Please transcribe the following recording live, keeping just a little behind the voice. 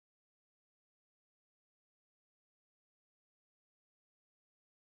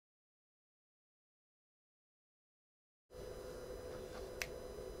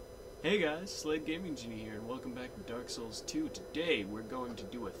Hey guys, Slade Gaming Genie here, and welcome back to Dark Souls 2. Today we're going to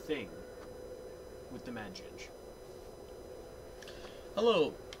do a thing with the Magic.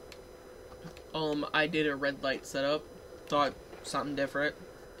 Hello. I did a red light setup. Thought something different.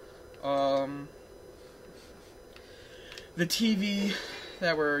 The TV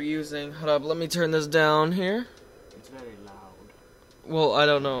that we're using. Hold up, let me turn this down here. It's very loud. Well, I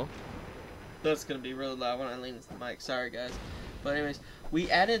don't know. That's gonna be really loud when I lean into the mic. Sorry, guys. But anyways, we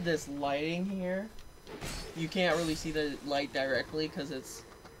added this lighting here. You can't really see the light directly because it's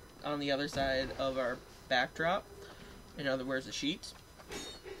on the other side of our backdrop. In other words, the sheets.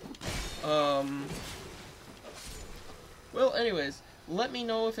 Well, anyways, let me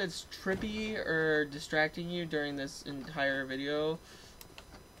know if it's trippy or distracting you during this entire video.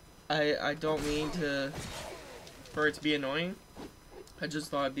 I don't mean for it to be annoying. I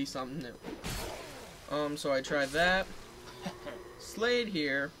just thought it'd be something new. So I tried that. Slade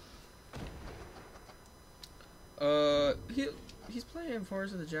here. He's playing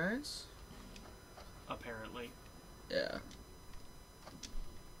Forest of the Giants. Apparently. Yeah.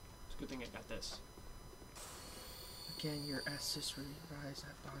 It's a good thing I got this. Again, your Estus revives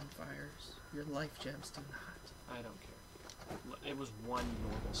at bonfires. Your life gems do not. I don't care. It was one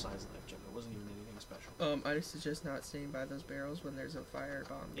normal size life gem. It wasn't even anything special. I just suggest not staying by those barrels when there's a fire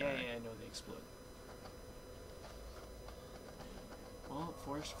bomb. Yeah, I know they explode. Well,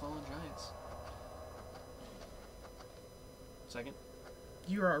 Forest of Fallen Giants. Second?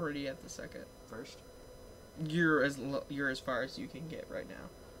 You're already at the second. First? You're as far as you can get right now.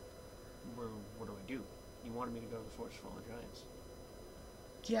 What do I do? You wanted me to go to the Forest of Fallen Giants.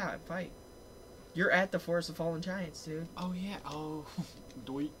 Yeah, fight. You're at the Forest of Fallen Giants, dude. Oh, yeah. Oh,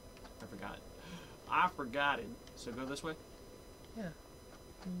 doit. I forgot. I forgot it. So go this way? Yeah.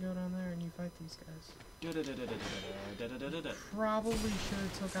 You can go down there and you fight these guys. Da-da-da-da-da-da-da-da-da-da-da. Probably should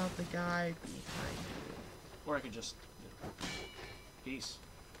have took out the guy behind you. Or I could just... peace.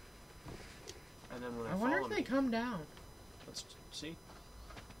 And then when I wonder follow if they come down. Let's see.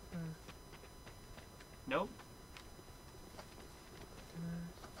 Nope.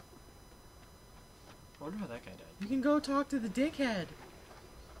 I wonder how that guy died. You can go talk to the dickhead.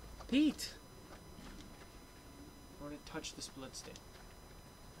 Pete. I want to touch the split stick.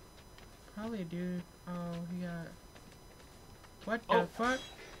 Probably a dude. Oh, he got... What the fuck?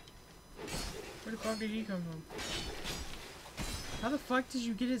 Where the fuck did he come from? How the fuck did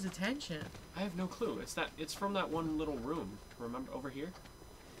you get his attention? I have no clue. It's from that one little room. Remember over here?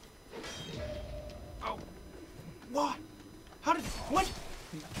 Oh. What? How did... What?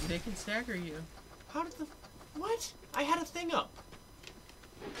 They can stagger you. How did the... What? I had a thing up.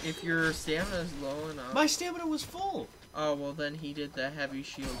 If your stamina is low enough... My stamina was full. Oh, well then he did the heavy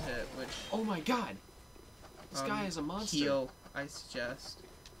shield hit, which... Oh my god. This guy is a monster. Heal, I suggest.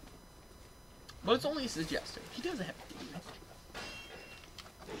 But it's only suggested. He doesn't have to do it.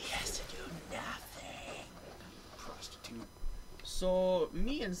 He has to do nothing. Prostitute. So,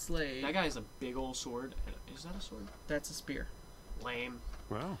 me and Slade... That guy has a big old sword. Is that a sword? That's a spear. Lame.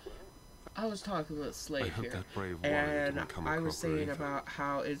 Well, I was talking with Slade here, that brave warrior and didn't come I was a proper saying evil. about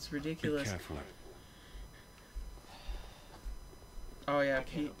how it's Be ridiculous. careful. Oh yeah, I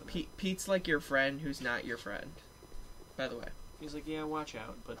can't open it. Pete's like your friend who's not your friend. By the way. He's like, yeah, watch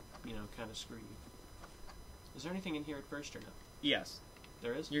out, but, you know, kind of screw you. Is there anything in here at first or no? Yes.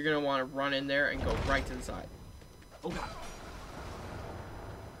 There is? You're gonna want to run in there and go right inside. Oh god.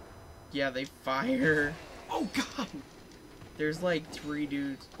 Yeah, they fire. Oh god! There's like 3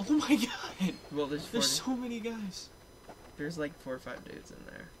 dudes. Oh my god! Well, there's so many guys. There's like 4 or 5 dudes in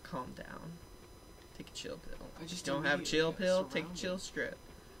there. Calm down. Take a chill pill. I just don't have chill immediately pill. got Take a chill strip.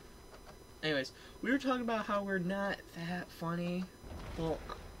 Anyways, we were talking about how we're not that funny. Well,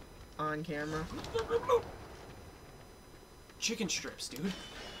 on camera. Chicken strips, dude.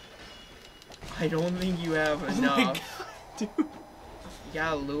 I don't think you have Oh enough. my god, dude. You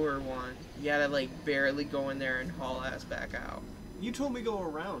gotta lure one. You gotta like barely go in there and haul ass back out. You told me go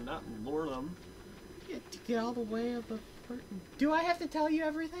around, not lure them. You have to get all the way up. Do I have to tell you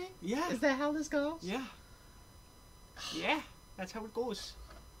everything? Yeah. Is that how this goes? Yeah. Yeah, that's how it goes.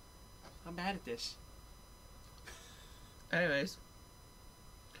 I'm bad at this. Anyways,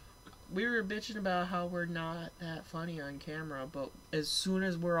 we were bitching about how we're not that funny on camera, but as soon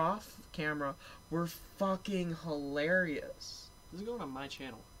as we're off camera, we're fucking hilarious. This is going on my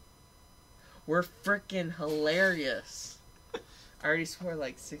channel. We're freaking hilarious. I already swore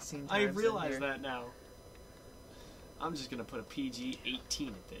like 16 times. I realize that now. I'm just gonna put a PG-18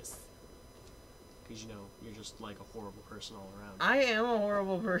 at this. Because, you know, you're just like a horrible person all around. I am a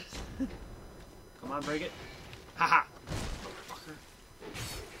horrible person. Come on, break it. Haha! Motherfucker.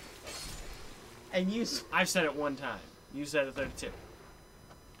 And you... I've said it one time. You said it 32.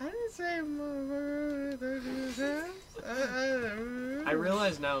 I didn't say motherfucker 32 times. I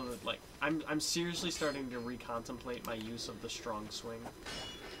realize now that, like, I'm seriously starting to recontemplate my use of the strong swing.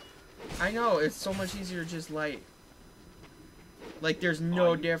 I know, it's so much easier just light. Like, there's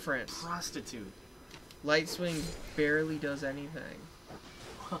no difference. Prostitute. Light swing barely does anything.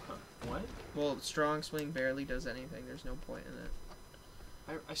 What? Well, strong swing barely does anything. There's no point in it.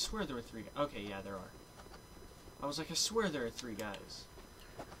 I swear there were 3 guys. Okay, yeah, there are. I was like, I swear there are 3 guys.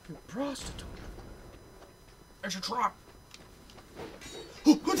 You prostitute. It's a trap!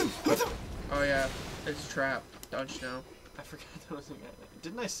 Oh yeah, it's a trap. Don't you know? I forgot that was a guy.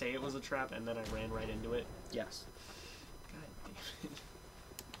 Didn't I say it was a trap and then I ran right into it? Yes. God damn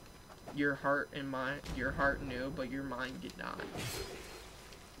it. Your heart knew, but your mind did not.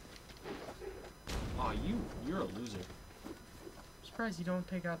 Aw, you're a loser. I'm surprised you don't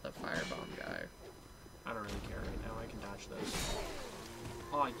take out the firebomb guy. I don't really care right now. I can dodge those.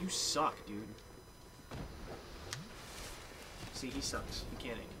 Aw, you suck, dude. See, he sucks. He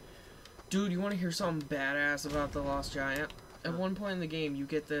can't aim. Dude, you want to hear something badass about the Lost Giant? At one point in the game, you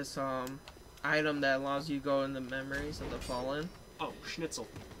get this item that allows you to go in the memories of the fallen. Oh, Schnitzel.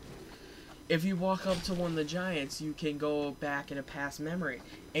 If you walk up to one of the giants, you can go back in a past memory,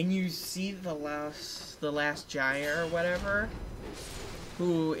 and you see the last giant or whatever,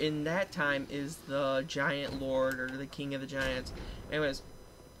 who in that time is the giant lord or the king of the giants. Anyways,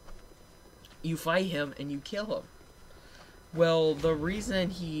 you fight him and you kill him. Well, the reason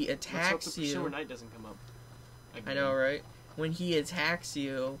he attacks you... Sure, night doesn't come up. Again. I know, right? When he attacks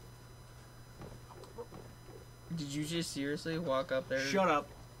you... Did you just seriously walk up there? Shut up.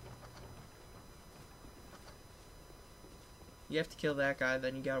 You have to kill that guy,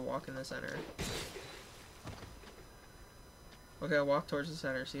 then you gotta walk in the center. Okay, walk towards the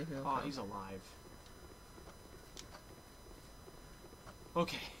center, see if he'll come. He's alive.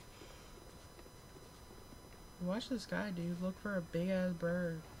 Okay. Watch this guy, dude. Look for a big-ass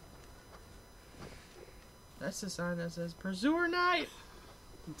bird. That's the sign that says, Pursuer Knight!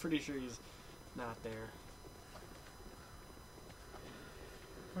 I'm pretty sure he's not there.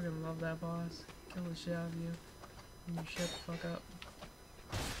 Fucking love that boss. Kill the shit out of you. And you shut the fuck up.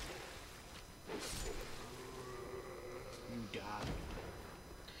 You die.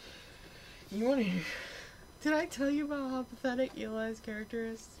 You wanna hear... Did I tell you about how pathetic Eli's character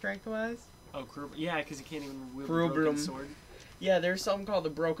is, strength-wise? Oh, yeah, because he can't even wield a broken sword. Yeah, there's something called the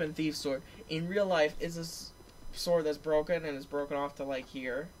Broken Thief Sword. In real life, it's a sword that's broken and it's broken off to, like,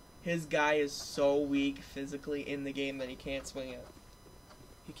 here. His guy is so weak physically in the game that he can't swing it.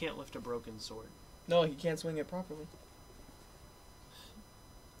 He can't lift a broken sword. No, he can't swing it properly.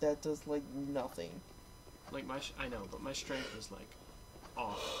 That does, like, nothing. Like, I know, but my strength is, like,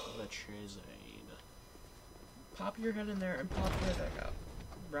 off the chain. Pop your head in there and pop your head back up.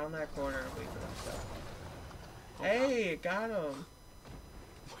 Round that corner and wait for them to stop. Oh, hey, got him.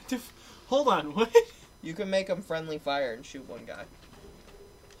 What the Hold on, what? You can make them friendly fire and shoot one guy.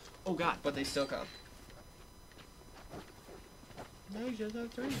 Oh, God. But they still come. No, you just have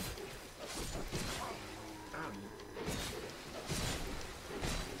 3.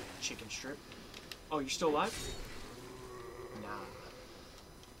 Chicken strip. Oh, you're still alive? Nah.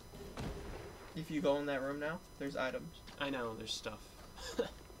 If you go in that room now, there's items. I know, there's stuff.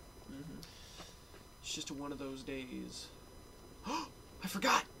 It's just one of those days. I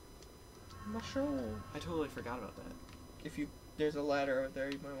forgot! Mushroom. I totally forgot about that. If you... There's a ladder over there,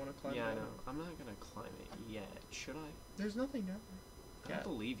 you might want to climb Yeah, down. I know. I'm not gonna climb it yet. Should I? There's nothing down there. I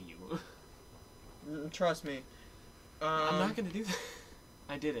don't believe you. Trust me. I'm not gonna do that.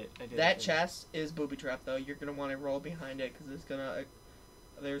 I did it. That chest is booby trap though. You're gonna want to roll behind it because it's gonna.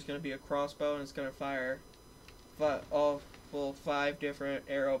 There's gonna be a crossbow and it's gonna fire, 5 different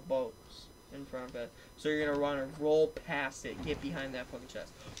arrow bolts in front of it. So you're gonna want to roll past it, get behind that fucking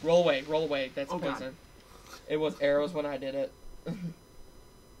chest. Roll away. That's poison. God. It was arrows when I did it.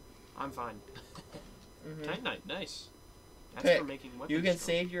 I'm fine. Tight night, nice. That's Pick. for making weapons. You can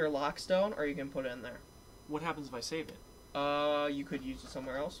strong. save your lockstone or you can put it in there. What happens if I save it? You could use it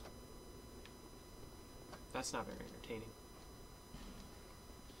somewhere else. That's not very entertaining.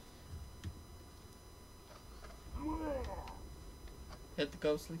 Hit the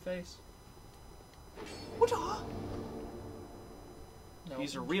ghostly face. What? No.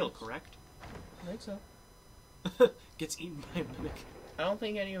 These are real, correct? I think so. Gets eaten by a mimic. I don't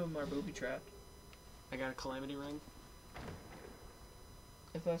think any of them are booby trapped. I got a calamity ring.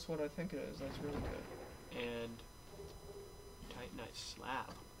 If that's what I think it is, that's really good. And tight night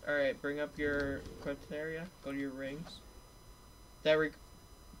slab. Alright, bring up your equipped area. Go to your rings.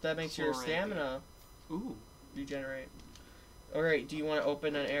 That makes your stamina Ooh. Regenerate. Alright, do you want to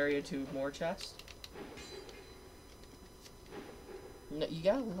open an area to more chests? No, you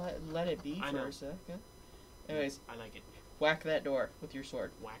gotta let it be for a second. Anyways. I like it. Whack that door with your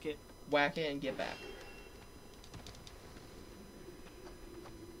sword. Whack it? Whack it and get back.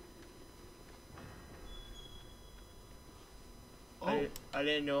 Oh. I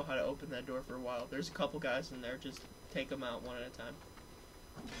didn't know how to open that door for a while. There's a couple guys in there. Just take them out one at a time.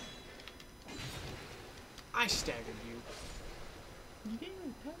 I staggered you. You didn't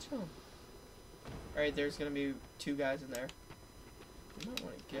even touch them. Alright, there's gonna be 2 guys in there. You might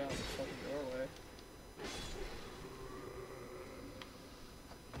want to get out the fucking doorway.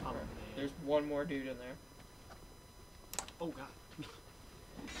 Oh, Right. man. There's one more dude in there. Oh, God.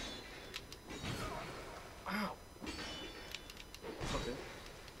 Ow. Okay.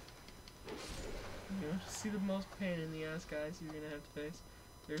 You know, see the most pain in the ass guys you're gonna have to face.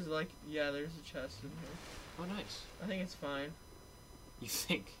 There's like, yeah, there's a chest in here. Oh, nice. I think it's fine. You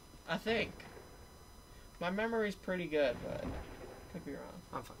think? I think. My memory's pretty good, but could be wrong.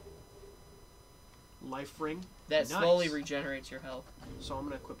 I'm fine. Life ring. That Nice. slowly regenerates your health. So I'm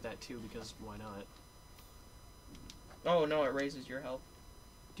gonna equip that too because why not? Oh no, it raises your health.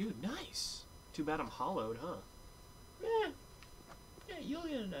 Dude, nice. Too bad I'm hollowed, huh? Yeah. Yeah, you'll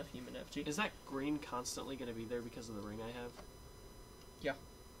get enough human FG. Is that green constantly gonna be there because of the ring I have? Yeah.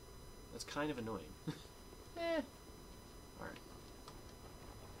 That's kind of annoying. Eh. Alright.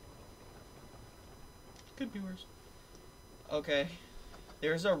 Could be worse. Okay.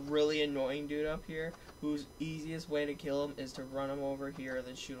 There's a really annoying dude up here whose easiest way to kill him is to run him over here and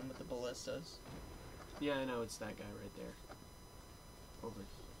then shoot him with the ballistas. Yeah, I know, it's that guy right there. Over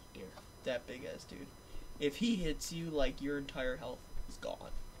there. That big ass dude. If he hits you, like, your entire health is gone.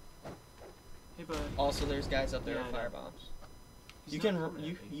 Hey, bud. Also, there's guys up there Yeah, with I know. firebombs. He's You not can coming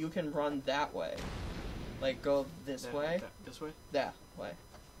at me. you can run that way. Like, go this way. This way? That way.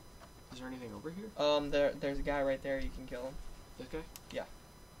 Is there anything over here? There's a guy right there, you can kill him. This guy? Yeah.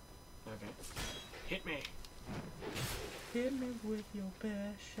 Okay. Hit me. Hit me with your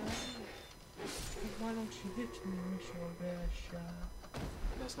best shot. Why don't you hit me with your best shot?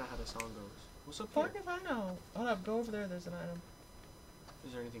 That's not how the song goes. What's up Fuck here? if I know. Hold up, go over there, there's an item.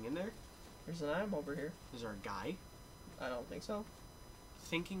 Is there anything in there? There's an item over here. Is there a guy? I don't think so.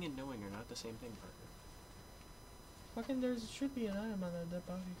 Thinking and knowing are not the same thing, partner. Fucking should be an item on that dead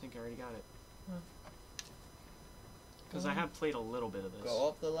body. I think I already got it. Huh. Because I have played a little bit of this. Go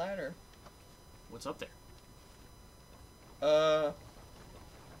up the ladder. What's up there?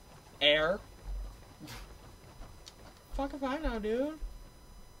 Air. Fuck if I know, dude.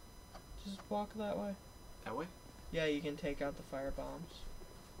 Just walk that way. That way? Yeah, you can take out the fire bombs.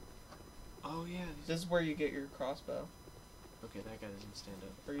 Oh, yeah. This is where you get your crossbow. Okay, that guy doesn't stand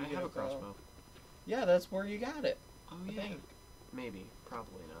up. Or you I get have a a crossbow. Yeah, that's where you got it. Oh, I yeah. think. Maybe.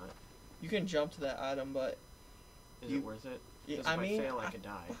 Probably not. You can jump to that item, but Is it worth it? Yeah, Because I if mean, I fail, I could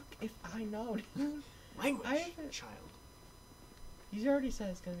die. fuck if I know, dude. Language, I haven't- child. He's already said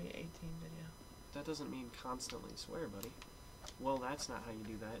it's gonna be an 18 video. That doesn't mean constantly swear, buddy. Well, that's not how you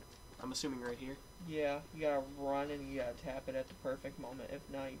do that. I'm assuming right here. Yeah, you gotta run and you gotta tap it at the perfect moment. If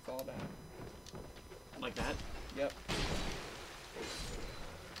not, you fall down. Like that? Yep.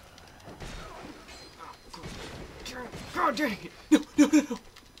 God dang it! No, no, no, no! You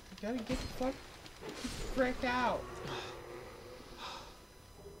gotta get the fuck frick out.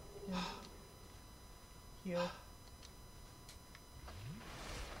 Yeah. Heal.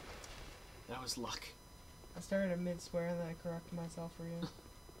 That was luck. I started mid-swear and then I corrected myself for you.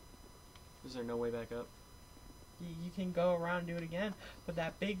 Is there no way back up? You can go around and do it again, but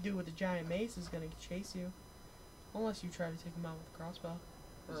that big dude with the giant mace is gonna chase you. Unless you try to take him out with a crossbow.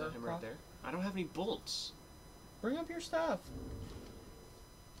 Is Or that him right there? I don't have any bolts. Bring up your stuff.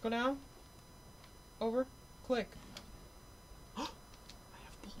 Go down. Over. Click. I have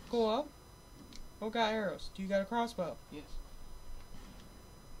bolts. Go up. Oh, got arrows. Do you got a crossbow? Yes.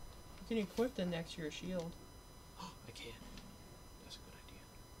 You can equip them next to your shield. I can. That's a good idea.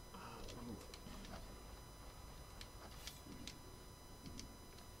 Remove.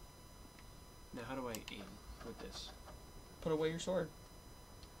 Now, how do I aim with this? Put away your sword.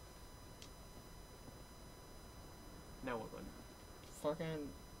 Now what button?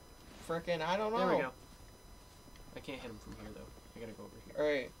 Frickin', I don't know. There we go. I can't hit him from here, though. I gotta go over here.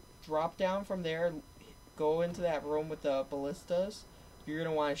 Alright, drop down from there, go into that room with the ballistas. You're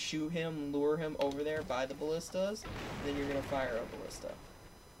gonna want to shoot him, lure him over there by the ballistas, then you're gonna fire a ballista.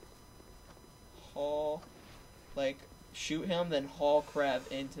 Haul, like, shoot him, then haul Krev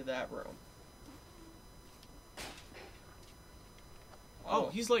into that room. Oh,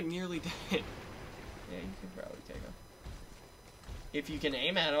 he's like nearly dead. Yeah, you can probably take him. If you can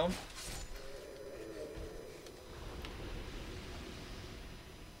aim at him.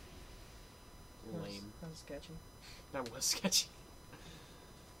 Lame. That was sketchy. That was sketchy.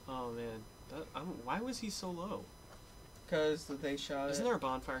 Oh man, why was he so low? Because they shot Isn't there a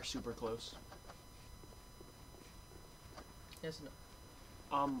bonfire super close? Yes and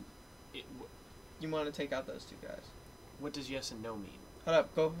no. You want to take out those two guys. What does yes and no mean? Hold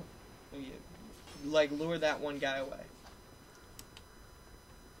up, go. Like, lure that one guy away.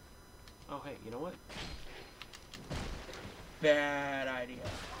 Oh hey, you know what? Bad idea.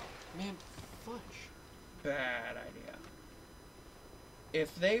 Man, fudge. Bad idea.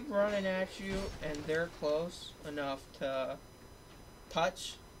 If they running at you and they're close enough to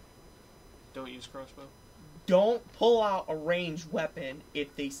touch, Don't use crossbow. don't pull out a ranged weapon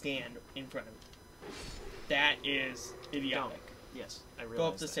if they stand in front of you. That is idiotic. Yes, I realize Go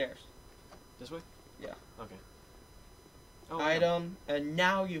up the that. stairs. This way? Yeah. Okay. Oh, Item, and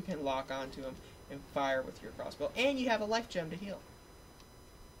now you can lock onto him and fire with your crossbow. And you have a life gem to heal.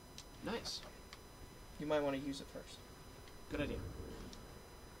 Nice. You might want to use it first. Good idea.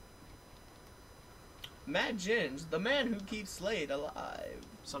 Matt Ginge, the man who keeps Slade alive.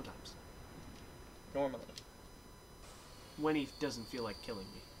 Sometimes. Normally. When he doesn't feel like killing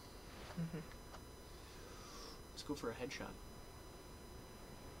me. Mm-hmm. Let's go for a headshot.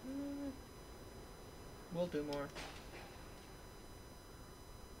 We'll do more.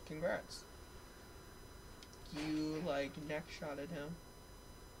 Congrats. You, like, neck shotted him.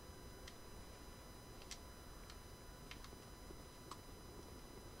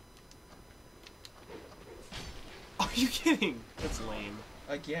 Are you kidding? That's lame.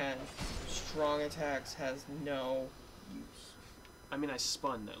 Again, strong attacks has no use. I mean, I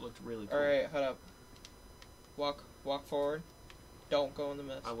spun. That looked really cool. Alright, hold up. Walk forward. Don't go in the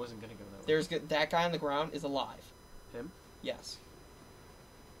mist. I wasn't gonna go that way. There's that guy on the ground is alive. Him? Yes.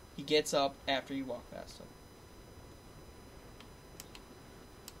 He gets up after you walk past him.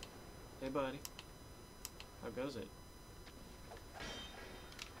 Hey, buddy. How goes it?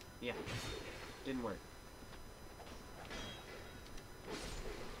 Yeah. Didn't work.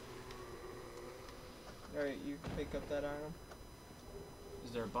 Alright, you can pick up that item.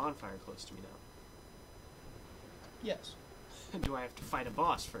 Is there a bonfire close to me now? Yes. Do I have to fight a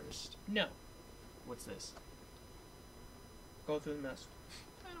boss first? No. What's this? Go through the mist.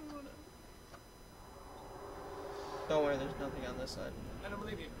 I don't wanna. Don't worry, there's nothing on this side. I don't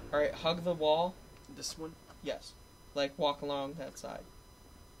believe you. Alright, hug the wall. This one? Yes. Like, walk along that side.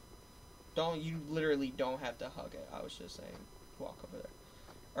 You literally don't have to hug it. I was just saying, walk over there.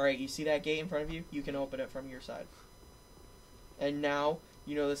 Alright, you see that gate in front of you? You can open it from your side. And now,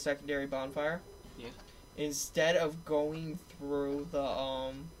 you know the secondary bonfire? Yeah. Instead of going through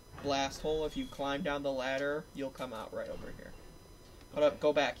the, blast hole, if you climb down the ladder, you'll come out right over here. Hold up,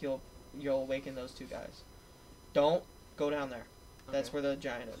 go back. You'll awaken those two guys. Don't go down there. That's Okay. where the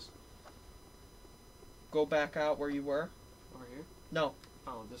giant is. Go back out where you were. Over here? No.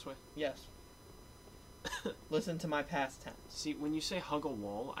 Oh, this way? Yes. Listen to my past tense. See, when you say hug a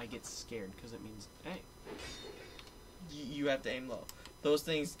wall, I get scared because it means, hey. You have to aim low. Those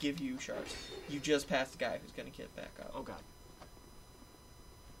things give you shards. You just passed the guy who's gonna get back up. Oh, God.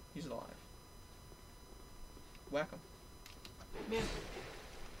 He's alive. Whack him. Man.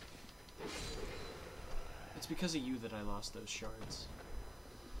 It's because of you that I lost those shards.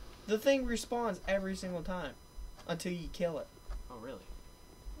 The thing respawns every single time. Until you kill it. Oh, really?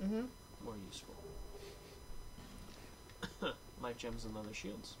 Mm-hmm. More useful. Life gems and leather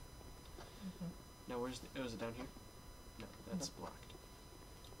shields. Now, where's the... Oh, is it down here? No, that's blocked.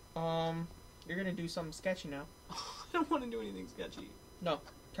 You're gonna do something sketchy now. I don't want to do anything sketchy. No.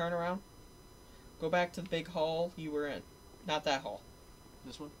 Turn around. Go back to the big hall you were in. Not that hall.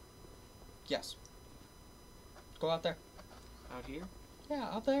 This one? Yes. Go out there. Out here? Yeah,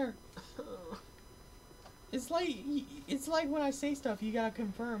 out there. It's like when I say stuff, you gotta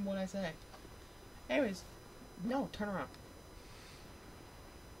confirm what I say. Anyways, no, turn around.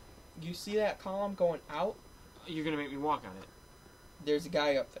 You see that column going out? You're gonna make me walk on it. There's a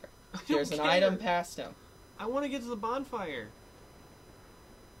guy up there. I don't There's an care. item past him. I want to get to the bonfire.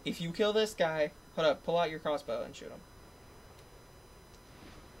 If you kill this guy, hold up, pull out your crossbow and shoot him.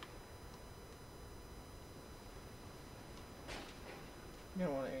 You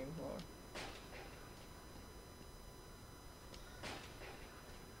don't want to aim lower.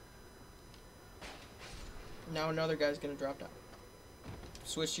 Now another guy's gonna drop down.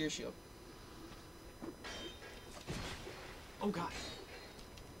 Switch to your shield. Oh, God.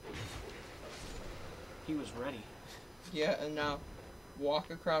 He was ready. Yeah, and now walk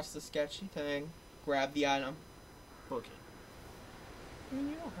across the sketchy thing grab the item. Book it. I mean,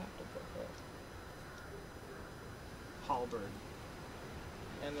 you don't have to book it. Halberd.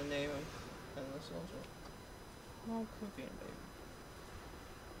 And the name of and the soldier. Oh, cooking,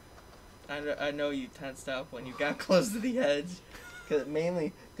 baby. I know you tensed up when you got close to the edge.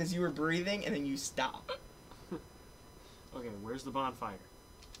 Mainly because you were breathing and then you stopped. Okay, where's the bonfire?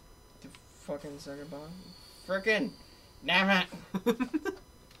 The fucking second bomb. Frickin' damn it!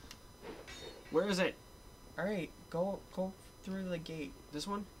 Where is it? Alright, go through the gate. This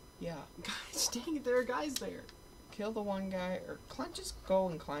one? Yeah. Guys, dang it, there are guys there. Kill the one guy, or just go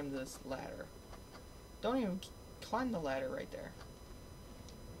and climb this ladder. Don't even climb the ladder right there.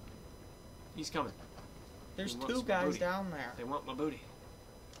 He's coming. There's He 2 wants my guys booty. down there. They want my booty.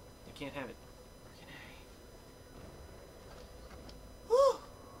 They can't have it. Whew.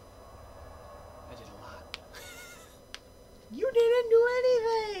 I did a lot. You didn't do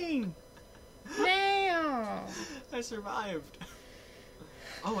anything! Damn! I survived.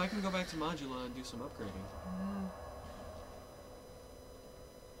 Oh, I can go back to Modula and do some upgrading.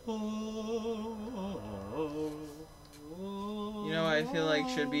 You know what I feel like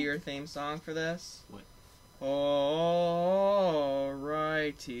should be your theme song for this? What?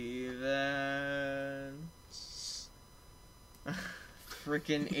 Alrighty then.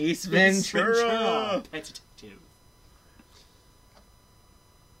 Frickin' Ace Ventura! Pet detective.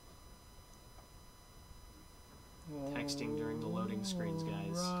 Texting during the loading screens,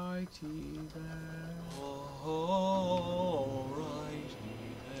 guys. Alrighty then. Alrighty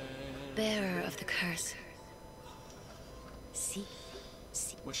then. Bearer of the curse. See?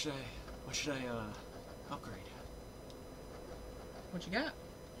 What should I upgrade? What you got?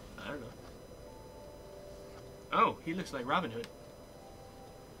 I don't know. Oh, he looks like Robin Hood.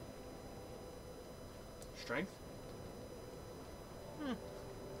 Strength?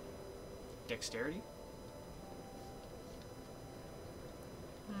 Dexterity?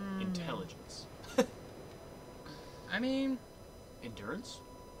 Intelligence? I mean... Endurance?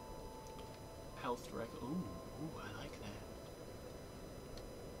 Health direct. Ooh, I like that.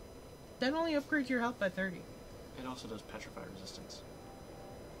 That only upgrades your health by 30. It also does petrify resistance.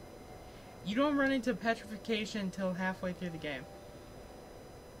 You don't run into petrification until halfway through the game.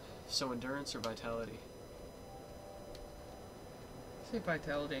 So endurance or vitality? Say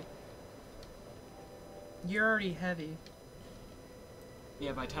vitality. You're already heavy.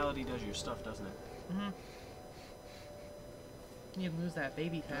 Yeah, vitality does your stuff, doesn't it? Mm-hmm. You lose that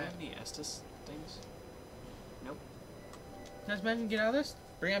baby Do I fat. have any Estus things? Nope. Can I just mention, get out of this?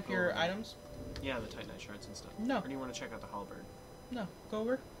 Bring up your Oh. items. Yeah, the Titanite shards and stuff. No. Or do you want to check out the halberd? No. Go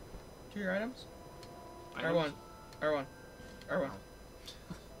over to your items. Items? R1. R1.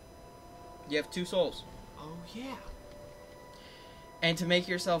 You have 2 souls. Oh, yeah. And to make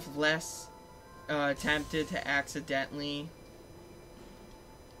yourself less tempted to accidentally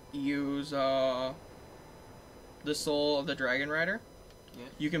use the soul of the Dragon Rider, Yeah.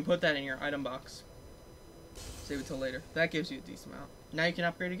 you can put that in your item box. Save it till later. That gives you a decent amount. Now you can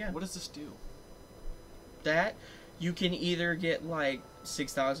upgrade again. What does this do? That, you can either get like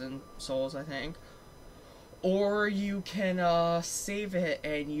 6,000 souls, I think, or you can save it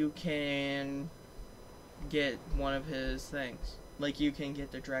and you can get one of his things. Like you can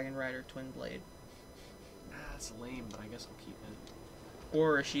get the Dragon Rider Twin Blade. Ah, that's lame, but I guess I'll keep it.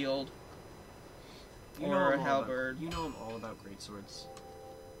 Or a shield. Or a halberd. You know I'm all about greatswords.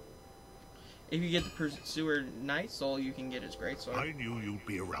 If you get the Pursuer Knight Soul, you can get his greatsword. I knew you'd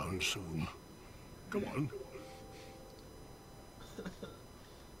be around soon. Go on.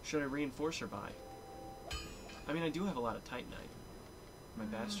 Should I reinforce or buy? I mean, I do have a lot of Titanite. My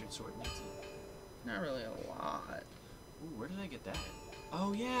bastard sword needs it. Not really a lot. Ooh, where did I get that?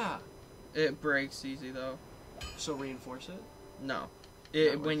 Oh, yeah! It breaks easy though. So reinforce it? No.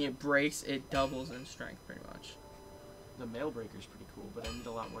 Not When worth it breaks, it doubles in strength pretty much. The mail breaker's pretty cool, but I need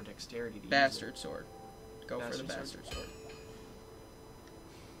a lot more dexterity to Bastard sword. Go for the Bastard bastard sword.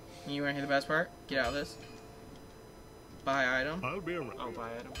 You wanna hear the best part? Get out of this. Buy item. I'll be around. use it. Oh, buy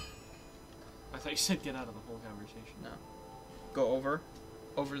item? I thought you said get out of the whole conversation. No. Go over.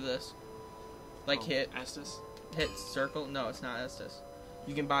 Over this. Like Oh, hit Estus? circle. No, it's not Estus.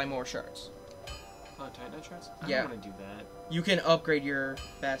 You can buy more shards. Oh, Titanite shards? I Yeah. don't want to do that. You can upgrade your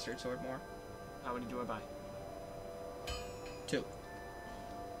bastard sword more. How many do I buy? 2.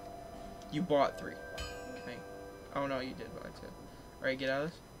 You bought 3. Hey. Oh no, you did buy 2. Alright, get out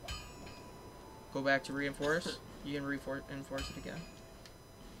of this. Go back to reinforce. You can reinforce it again.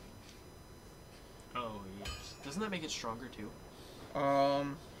 Oh, yes. Doesn't that make it stronger, too?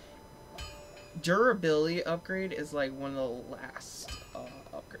 Durability upgrade is like one of the last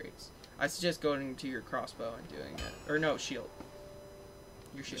upgrades. I suggest going to your crossbow and doing it. Or no, shield.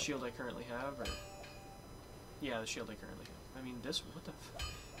 Your shield. The shield I currently have, or... Yeah, the shield I currently have. I mean, this... What the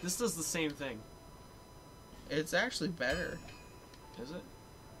this does the same thing. It's actually better. Is it?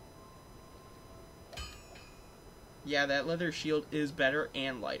 Yeah, that leather shield is better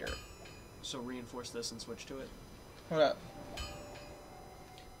and lighter. So reinforce this and switch to it? Hold up.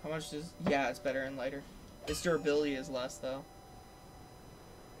 How much does... Yeah, it's better and lighter. Its durability is less, though.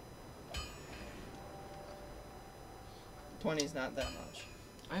 20 is not that much.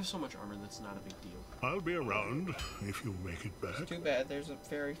 I have so much armor that's not a big deal. I'll be around if you make it back. It's too bad. There's a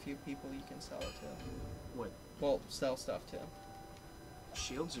very few people you can sell it to. What? Well, sell stuff to.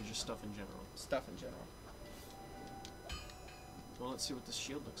 Shields or just stuff in general? Stuff in general. Well, let's see what this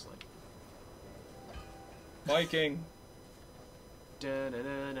shield looks like. Viking! I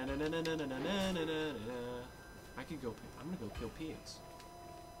could go... I'm gonna go kill pigs.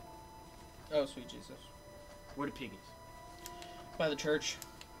 Oh, sweet Jesus. Where the piggies? By the church.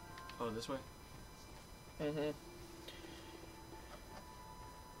 Oh, this way? Mm-hmm.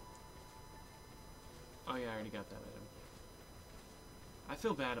 Oh yeah, I already got that item. I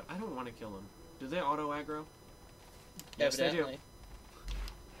feel bad. I don't want to kill them. Do they auto aggro? Yes, they do. You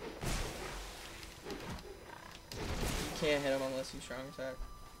can't hit him unless you strong attack.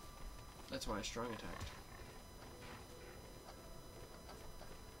 That's why I strong attacked.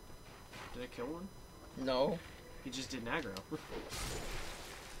 Did I kill one? No. He just didn't aggro.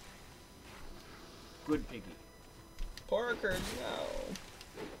 Good piggy. Porkers, no.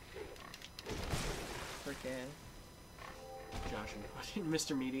 Freaking. Josh and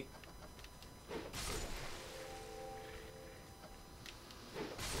Mr. Meaty.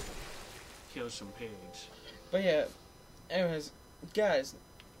 Kill some pigs. But yeah, anyways, guys,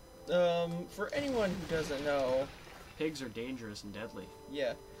 for anyone who doesn't know, Pigs are dangerous and deadly.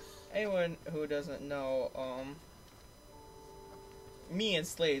 yeah, anyone who doesn't know, me and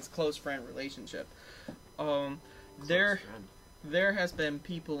Slade's close friend relationship, Close there friend. has been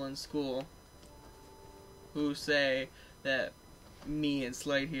people in school who say that me and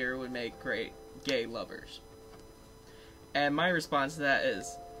Slade here would make great gay lovers. And my response to that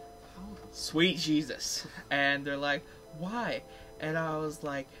is, sweet Jesus. And they're like, why? And I was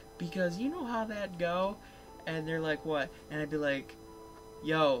like, because you know how that go? And they're like, what? And I'd be like,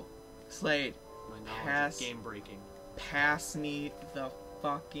 yo, Slade, My knowledge pass- of game breaking. pass me the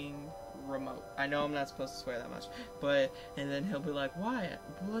fucking remote. I know I'm not supposed to swear that much, but, and then he'll be like, why?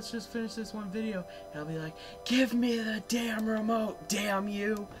 Well, let's just finish this one video. And I'll be like, give me the damn remote, damn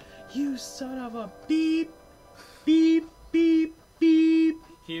you. You son of a beep, beep, beep, beep.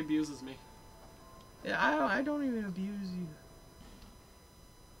 He abuses me. Yeah, I don't even abuse you.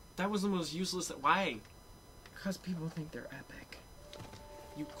 That was the most useless. Why? Because people think they're epic.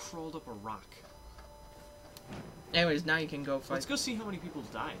 You crawled up a rock. Anyways, now you can go fight. Let's go see how many people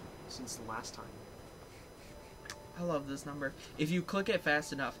died since the last time. I love this number. If you click it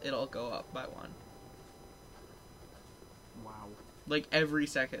fast enough, it'll go up by 1. Wow. Like every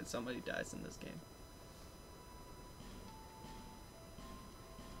second somebody dies in this game.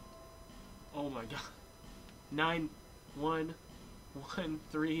 Oh my god. 9, 1, 1,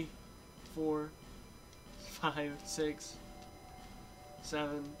 3, 4, 5, 6,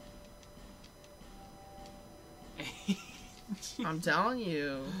 7, 8. I'm telling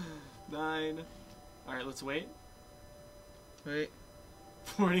you. 9. Alright, let's wait. Wait.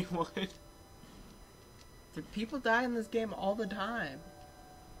 41. People die in this game all the time.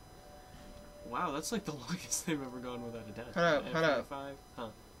 Wow, that's like the longest they've ever gone without a death. Hold up. 45. Huh.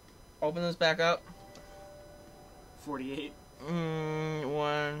 Open this back up. 48.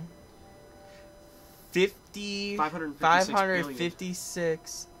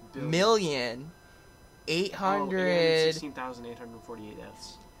 556 million 800 16,848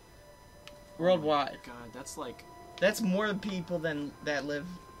 deaths. worldwide. Oh God, that's like... That's more people than that live.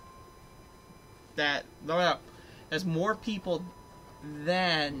 No. That's more people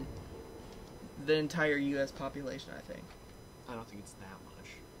than the entire U.S. population, I think. I don't think it's that much.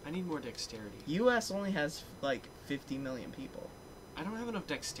 I need more dexterity. U.S. only has like 50 million people. I don't have enough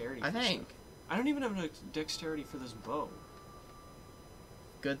dexterity. I for think. stuff. I don't even have enough dexterity for this bow.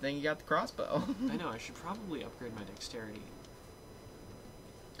 Good thing you got the crossbow. I know, I should probably upgrade my dexterity.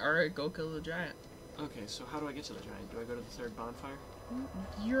 Alright, go kill the giant. Okay, so how do I get to the giant? Do I go to the third bonfire?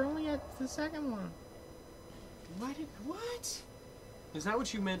 You're only at the second one. What? Is that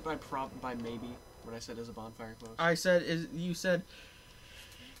what you meant by maybe when I said is a bonfire close? I said, you said,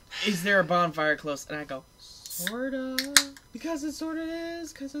 is there a bonfire close? And I go, sorta. Because it sorta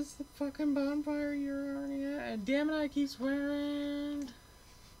is. Because it's the fucking bonfire you're already at. And damn it, I keep swearing.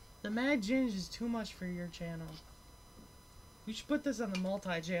 The Mad Ginge is too much for your channel. We should put this on the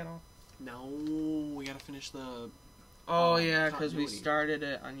multi-channel. No, we gotta finish the... Oh, yeah, because we continuity. started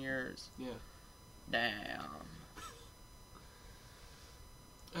it on yours. Yeah. Damn.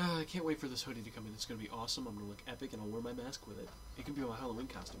 I can't wait for this hoodie to come in. It's gonna be awesome. I'm gonna look epic, and I'll wear my mask with it. It could be my Halloween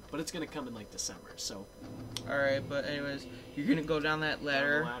costume, but it's gonna come in, like, December, so... Alright, but anyways, you're gonna go down that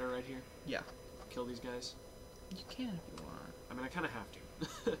ladder. Down the ladder right here? Yeah. Kill these guys? You can if you want. I mean, I kinda have to.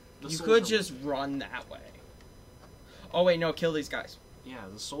 You could just run that way. Oh, wait, no, kill these guys. Yeah,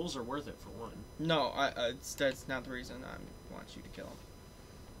 the souls are worth it, for one. No, that's not the reason I want you to kill them.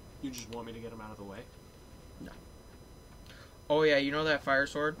 You just want me to get them out of the way? No. Oh, yeah, you know that fire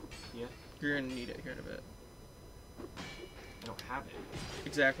sword? Yeah. You're gonna need it here in a bit. I don't have it.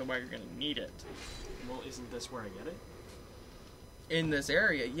 Exactly why you're gonna need it. Well, isn't this where I get it? In this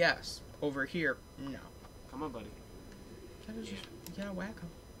area, yes. Over here, no. Come on, buddy. Yeah, whack him.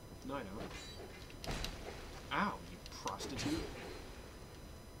 No, I don't. Ow, you prostitute.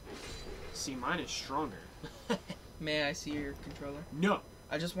 See, mine is stronger. May I see your controller? No!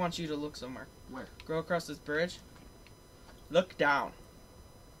 I just want you to look somewhere. Where? Go across this bridge. Look down.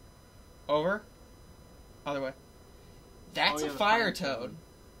 Over. Other way. That's Oh, yeah, a the fire fire toad.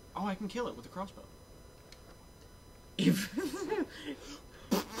 Oh, I can kill it with a crossbow. If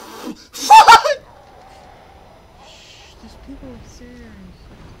These people are serious.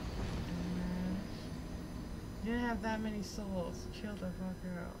 You didn't have that many souls. Chill the fuck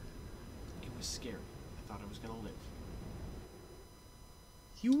out. It was scary. I thought I was gonna live.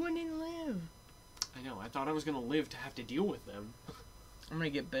 You wouldn't live. I know, I thought I was gonna live to have to deal with them. I'm gonna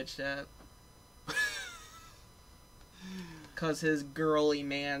get bitched at. Cause his girly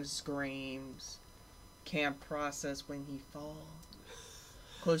man screams. Can't process when he falls.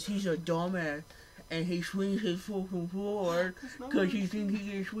 Cause he's a dumbass. And he swings his fucking sword. Cause he thinks he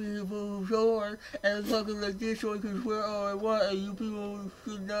can swing his fucking sword. And fucking like this so I can swear all I want. And you people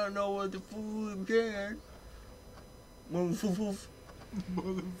should not know what the fool is saying. Motherfuckers.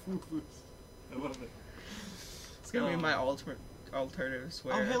 I love it. It's gonna be my alternative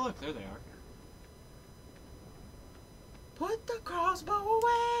swear. Oh, hey, look, there they are. Put the crossbow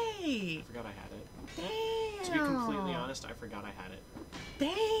away! I forgot I had it. Damn! To be completely honest, I forgot I had it.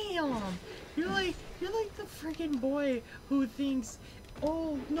 Damn! You're like the freaking boy who thinks,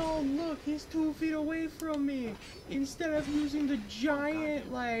 oh no, look, he's 2 feet away from me. Instead of using the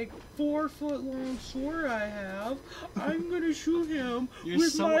giant, like 4 foot long sword I have, I'm gonna shoot him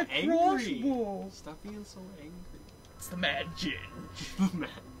with so my angry. crossbow. Stop being so angry. It's the Mad Ginge.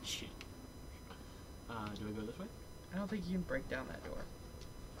 Magic. Do I go this way? I don't think you can break down that door.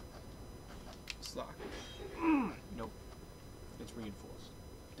 It's locked. Nope. It's reinforced.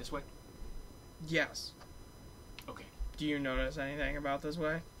 This way? Yes. Okay. Do you notice anything about this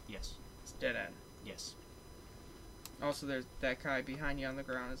way? Yes. It's dead end. Yes. Also, there's that guy behind you on the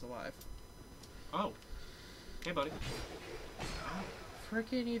ground is alive. Oh. Hey, buddy.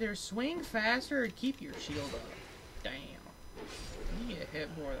 Frickin' either swing faster or keep your shield up. Damn. You get hit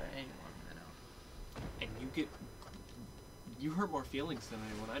more than anyone I know. And you hurt more feelings than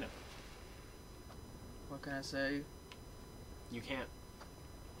anyone I know. What can I say? You can't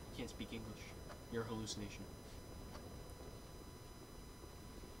speak English. You're a hallucination.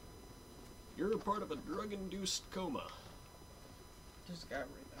 You're a part of a drug-induced coma. Just got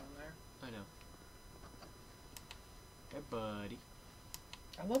right down there. I know. Hey, buddy.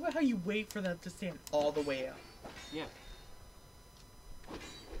 I love it how you wait for that to stand all the way up. Yeah.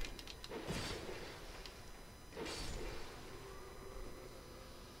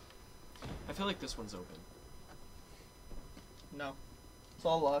 I feel like this one's open. No. It's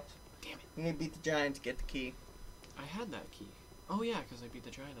all locked. Damn it. You need to beat the giant to get the key. I had that key. Oh yeah, because I beat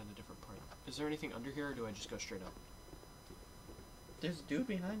the giant on a different part. Is there anything under here, or do I just go straight up? There's a dude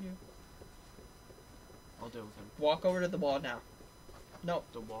behind you. I'll deal with him. Walk over to the wall now. No.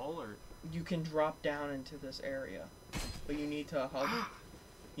 The wall, or...? You can drop down into this area. But you need to hug.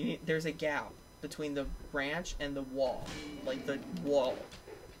 There's a gap between the branch and the wall. Like the wall.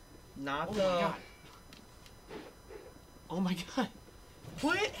 Not Oh the... my god. Oh my god.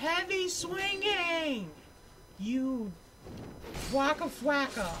 Quit heavy swinging! You wacka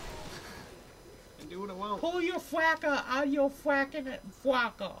fwacka. And do what I want. Pull your fwacka out of your fwacking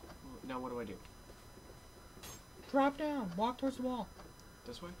fwacka. Now what do I do? Drop down. Walk towards the wall.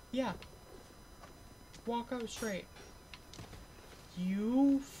 This way? Yeah. Walk up straight.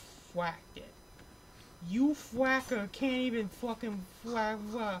 You whacked it. You whacker can't even fucking whack.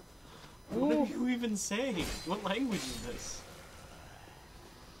 What are you even saying? What language is this?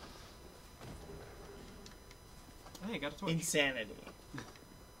 Hey, I got a torch. Insanity.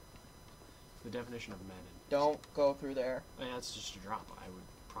 The definition of a madden. Don't go through there. I mean, that's just a drop. I would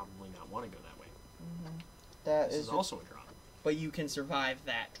probably not want to go that way. Mm-hmm. That This is also a drop. But you can survive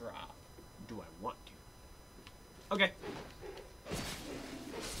that drop. Do I want to? Okay.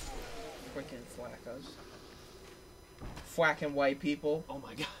 Freaking flackos. Whacking white people. Oh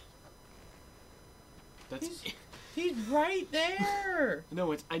my god. That's. He's right there.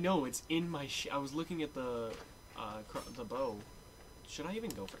 No, it's. I know it's in my. I was looking at the bow. Should I even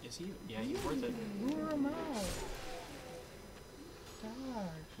go for? Is he? Yeah, he's worth it. Lure him out. Gosh.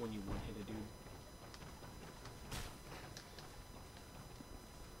 When you one hit a dude.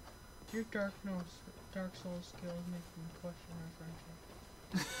 Your Dark Souls skills make me question our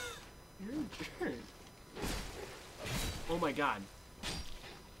friendship. You're a jerk. Oh my god.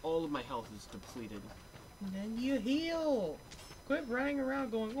 All of my health is depleted. And then you heal. Quit running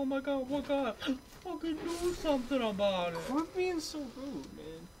around going, oh my god, fucking do something about it. Quit being so rude,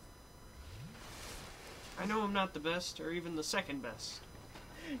 man. I know I'm not the best, or even the second best.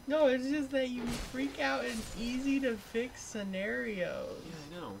 No, it's just that you freak out in easy to fix scenarios.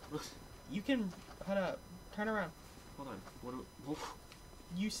 Yeah, I know. You can, hold up, turn around. Hold on. What?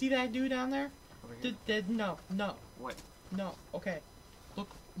 You see that dude down there? Over here? No. What? No, okay.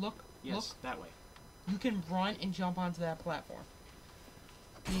 Look. Yes, that way. You can run and jump onto that platform.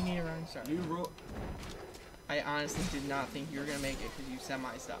 You need a running start. I honestly did not think you were going to make it because you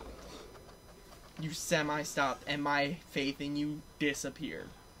semi-stopped. You semi-stopped and my faith in you disappeared.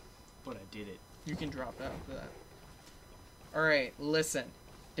 But I did it. You can drop out for that. Alright, listen.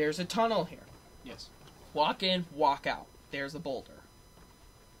 There's a tunnel here. Yes. Walk in, walk out. There's a boulder.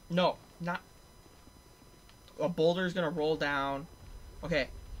 No, not... A boulder's gonna roll down. Okay.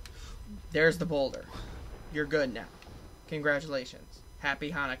 There's the boulder. You're good now. Congratulations.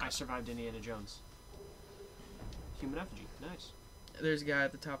 Happy Hanukkah. I survived Indiana Jones. Human effigy. Nice. There's a guy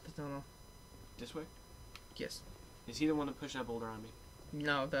at the top of the tunnel. This way? Yes. Is he the one that pushed that boulder on me?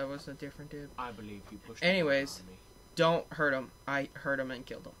 No, that was a different dude. I believe he pushed Anyways, that boulder on me. Don't hurt him. I hurt him and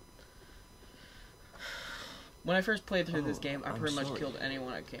killed him. When I first played through this game, I pretty much killed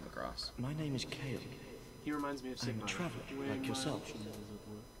anyone I came across. My name is Kale. He reminds me of Sigmar. I'm a traveler, When like my yourself. option is at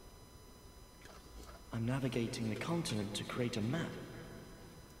work. I'm navigating the continent to create a map.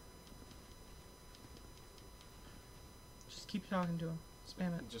 Just keep talking to him.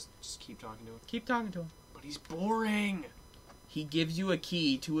 Spam it. Just keep talking to him. Keep talking to him. But he's boring. He gives you a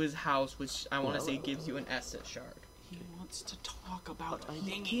key to his house, which I want to say gives you an Esset shard. He wants to talk about a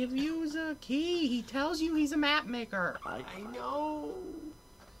He thingy. gives you a key. He tells you he's a map maker. I know.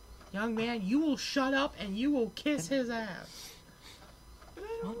 Young man, you will shut up and you will kiss his ass. But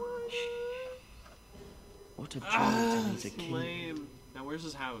I don't want What a joy Ah, to meet a it's king. lame. Now where's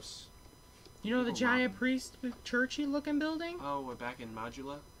his house? You know the Oh, giant wow. priest churchy looking building? Oh, we're back in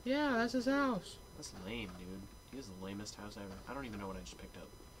Modula? Yeah, that's his house. That's lame, dude. He has the lamest house ever. I don't even know what I just picked up.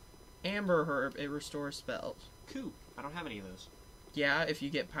 Amber herb, it restores spells. Cool. I don't have any of those. Yeah, if you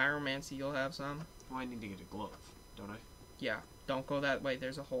get pyromancy, you'll have some. Well, I need to get a glove, don't I? Yeah, don't go that way,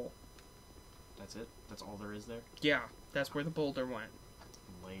 there's a hole. That's it? That's all there is there? Yeah, that's where the boulder went.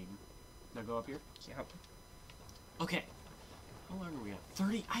 Lame. Now go up here? Yep. Okay. How long are we at?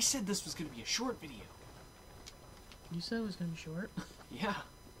 30? I said this was going to be a short video. You said it was gonna be short. Yeah.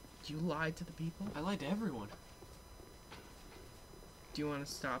 You lied to the people. I lied to everyone. Do you want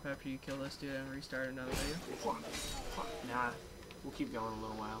to stop after you kill this dude and restart another video? Nah. We'll keep going a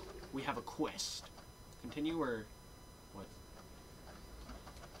little while. We have a quest. Continue or what?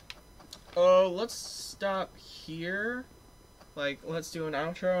 Oh, let's stop here. Like, let's do an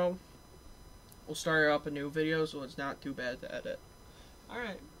outro. We'll start up a new video so it's not too bad to edit.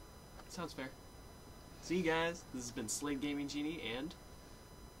 Alright. Sounds fair. See you guys. This has been Slade Gaming Genie and...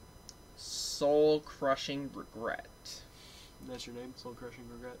 Soul Crushing Regret. That's your name? Soul Crushing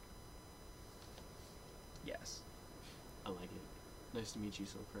Regret? Yes. I like it. Nice to meet you,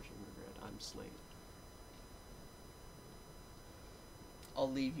 Soul Crushing Regret. I'm Slade. I'll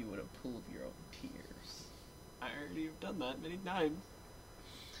leave you with a pool of your own tears. I already have done that many times.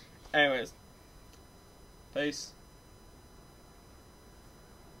 Anyways. Peace.